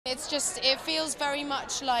It's just, it feels very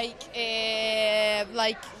much like kind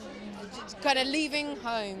of leaving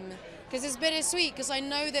home, because it's bittersweet, because I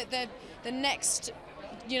know that the next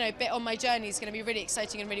bit on my journey is going to be really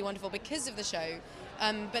exciting and really wonderful because of the show,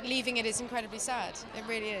 but leaving it is incredibly sad. It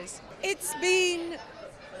really is. It's been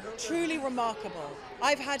truly remarkable.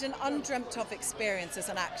 I've had an undreamt of experience as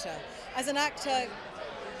an actor. As an actor,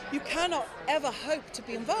 you cannot ever hope to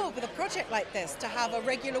be involved with a project like this, to have a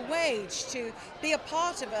regular wage, to be a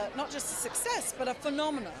part of not just a success, but a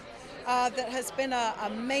phenomenon that has been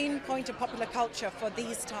a main point of popular culture for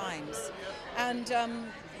these times. And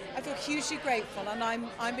I feel hugely grateful, and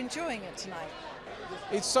I'm enjoying it tonight.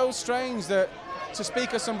 It's so strange that, to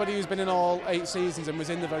speak as somebody who's been in all 8 seasons and was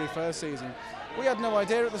in the very first season, we had no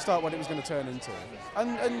idea at the start what it was going to turn into.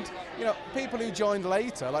 And people who joined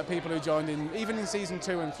later, like people who joined even in season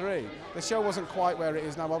 2 and 3, the show wasn't quite where it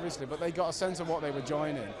is now, obviously, but they got a sense of what they were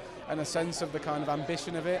joining and a sense of the kind of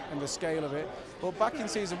ambition of it and the scale of it. But back in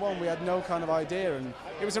season 1, we had no kind of idea, and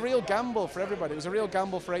it was a real gamble for everybody. It was a real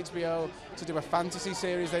gamble for HBO to do a fantasy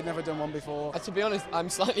series. They'd never done one before. To be honest, I'm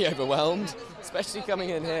slightly overwhelmed, especially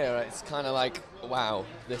coming in here. It's kind of like, wow,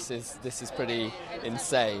 this is pretty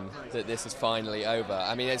insane that this is finally over.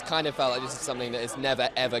 I mean, it's kind of felt like this is something that is never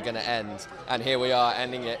ever going to end, and here we are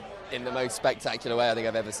ending it in the most spectacular way I think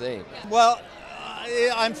I've ever seen. Well,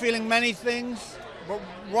 I'm feeling many things, but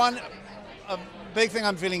a big thing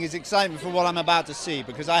I'm feeling is excitement for what I'm about to see,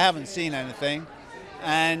 because I haven't seen anything,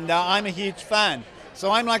 and I'm a huge fan.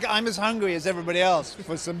 So I'm as hungry as everybody else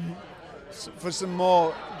for some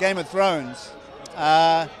more Game of Thrones.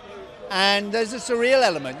 And there's a surreal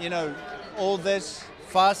element, all this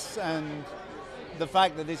fuss and the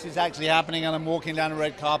fact that this is actually happening, and I'm walking down a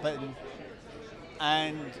red carpet,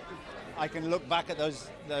 and I can look back at those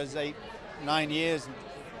 8, 9 years,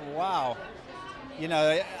 and wow,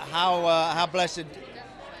 how blessed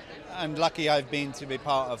and lucky I've been to be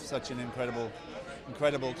part of such an incredible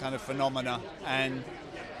kind of phenomena and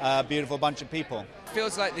a beautiful bunch of people. It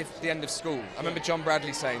feels like the end of school. I remember John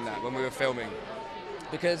Bradley saying that when we were filming,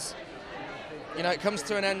 because it comes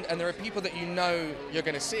to an end and there are people that you're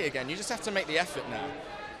going to see again. You just have to make the effort now.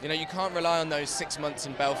 You can't rely on those 6 months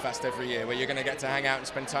in Belfast every year where you're going to get to hang out and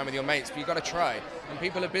spend time with your mates, but you've got to try. And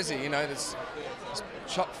people are busy, it's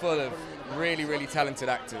chock full of really, really talented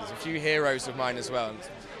actors, a few heroes of mine as well. And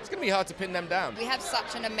it's going to be hard to pin them down. We have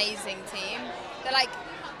such an amazing team. They're like,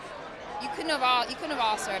 you couldn't have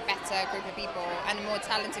asked for a better group of people and a more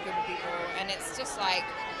talented group of people, and it's just like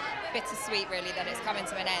bittersweet, really, that it's coming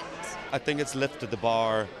to an end. I think it's lifted the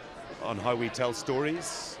bar on how we tell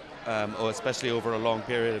stories, especially over a long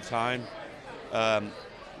period of time.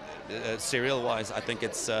 Serial-wise, I think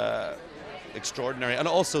it's extraordinary, and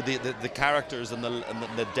also the characters and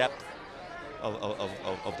the depth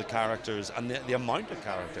of the characters and the amount of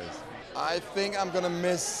characters. I think I'm going to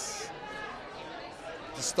miss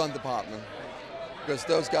the stunt department, because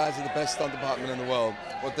those guys are the best stunt department in the world.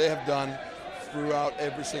 What they have done throughout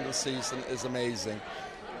every single season is amazing.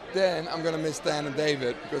 Then I'm going to miss Dan and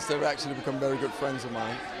David, because they've actually become very good friends of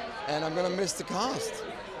mine. And I'm going to miss the cast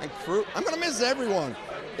and crew. I'm going to miss everyone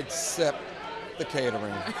except the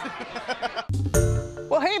catering.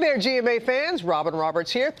 Well, hey there, GMA fans. Robin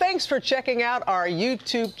Roberts here. Thanks for checking out our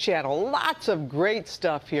YouTube channel. Lots of great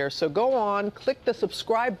stuff here. So go on, click the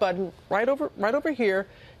subscribe button right over here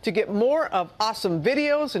to get more of awesome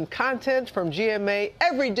videos and content from GMA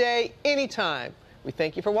every day, anytime. We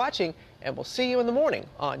thank you for watching, and we'll see you in the morning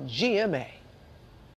on GMA.